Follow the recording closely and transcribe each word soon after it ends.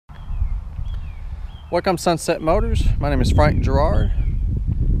Welcome Sunset Motors. My name is Frank Gerard.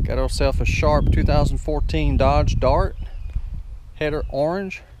 Got ourselves a sharp 2014 Dodge Dart. Header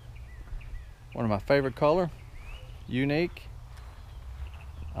orange. One of my favorite color. Unique.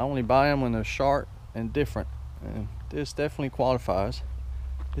 I only buy them when they're sharp and different. And this definitely qualifies.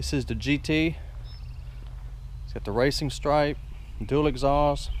 This is the GT. It's got the racing stripe, dual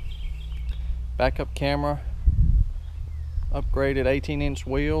exhaust, backup camera, upgraded 18-inch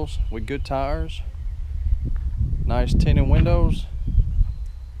wheels with good tires. Nice tinted windows.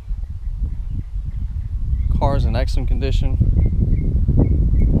 Car's in excellent condition.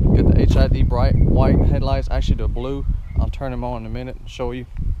 Got the HID bright white headlights. Actually, they're blue. I'll turn them on in a minute and show you.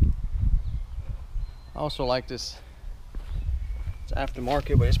 I also like this. It's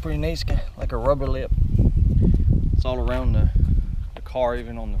aftermarket, but it's pretty neat. It's got like a rubber lip. It's all around the car,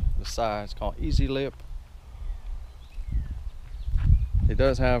 even on the side. It's called Easy Lip. It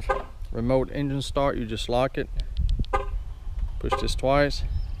does have remote engine start. You just lock it. Push this twice.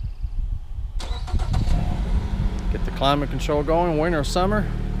 Get the climate control going, winter or summer.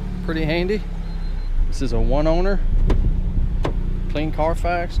 Pretty handy. This is a one owner. Clean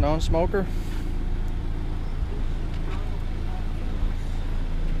Carfax, non-smoker.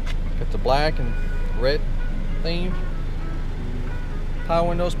 Got the black and red theme. Power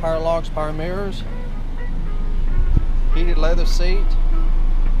windows, power locks, power mirrors. Heated leather seat.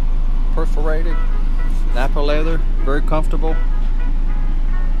 Perforated Napa leather, very comfortable.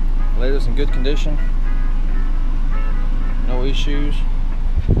 Leather's in good condition. No issues.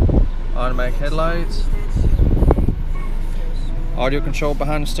 Automatic headlights. Audio control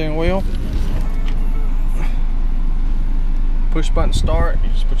behind the steering wheel. Push button start. You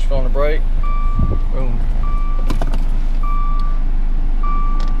just put your foot on the brake. Boom.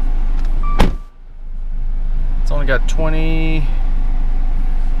 It's only got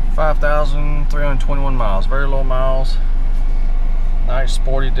 25,321 miles. Very low miles. Nice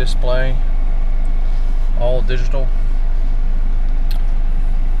sporty display. All digital. You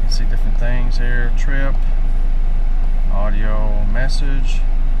can see different things here. Trip. Audio message.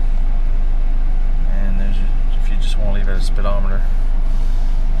 And there's if you just want to leave it at a speedometer.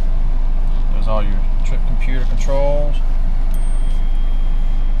 There's all your trip computer controls.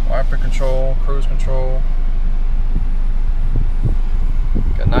 Wiper control. Cruise control.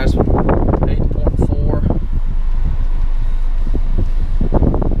 Got a nice 8.4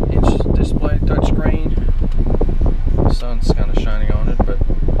 inch display, touchscreen. The sun's kind of shining on it, but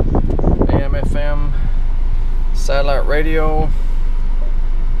AM, FM, satellite radio,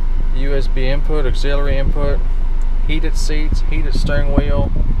 USB input, auxiliary input, heated seats, heated steering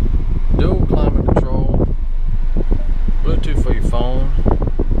wheel, dual climate control, Bluetooth for your phone,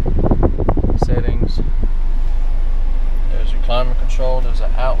 settings. There's your climate control. There's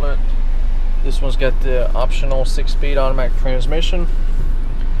an outlet. This one's got the optional 6-speed automatic transmission.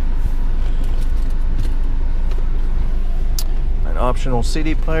 An optional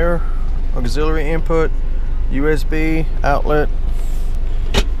CD player, auxiliary input, USB outlet.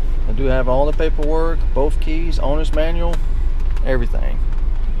 I do have all the paperwork, both keys, owner's manual, everything.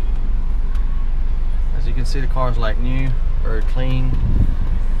 As you can see, the car's like new, very clean.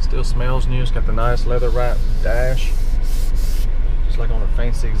 Still smells new. It's got the nice leather wrap dash. Just like on a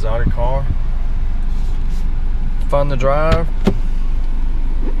fancy exotic car. Fun to drive.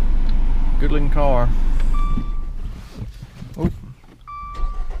 Good looking car. Oop.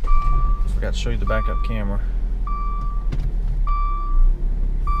 Forgot to show you the backup camera.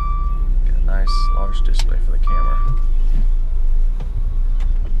 Got a nice large display for the camera.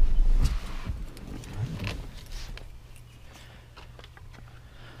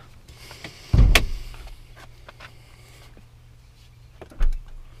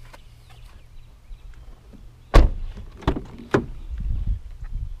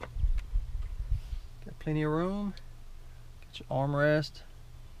 Plenty of room. Get your armrest.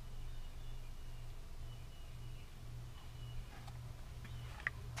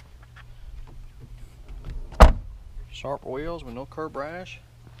 Sharp wheels with no curb rash.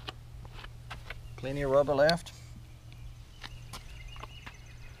 Plenty of rubber left.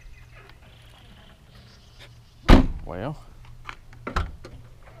 Well, got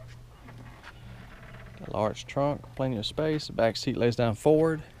a large trunk, plenty of space. The back seat lays down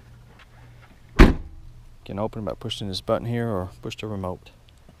forward. Can open by pushing this button here or push the remote.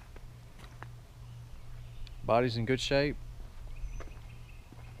 Body's in good shape.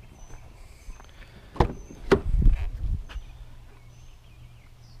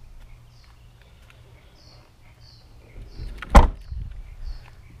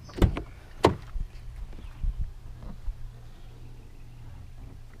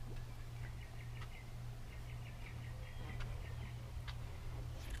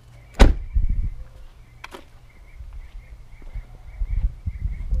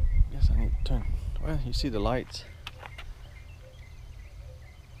 Turn. Well, you see the lights.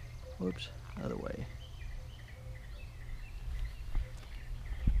 Whoops, other way.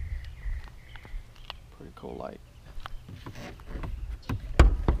 Pretty cool light.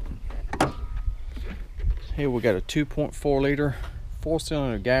 Here we got a 2.4 liter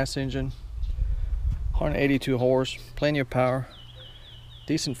 4-cylinder gas engine, 182 horse, plenty of power,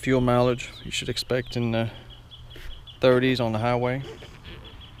 decent fuel mileage. You should expect in the 30s on the highway.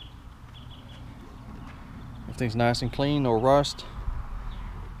 Everything's nice and clean, no rust.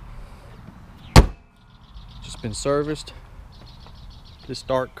 Just been serviced. This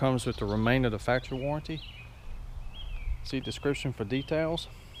Dart comes with the remainder of the factory warranty. See description for details.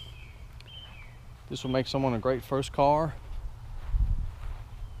 This will make someone a great first car.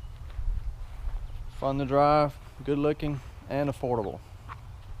 Fun to drive, good looking, and affordable.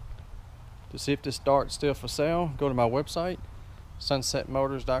 To see if this Dart's still for sale, go to my website,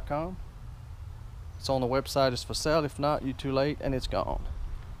 sunsetmotors.com. It's on the website, it's for sale. If not, you're too late and it's gone.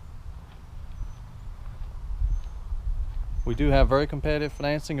 We do have very competitive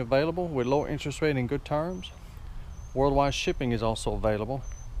financing available with low interest rate and good terms. Worldwide shipping is also available.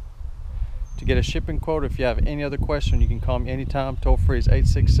 To get a shipping quote, if you have any other question, you can call me anytime. Toll free is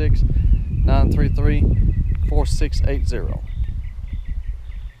 866-933-4680.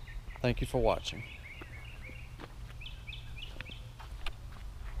 Thank you for watching.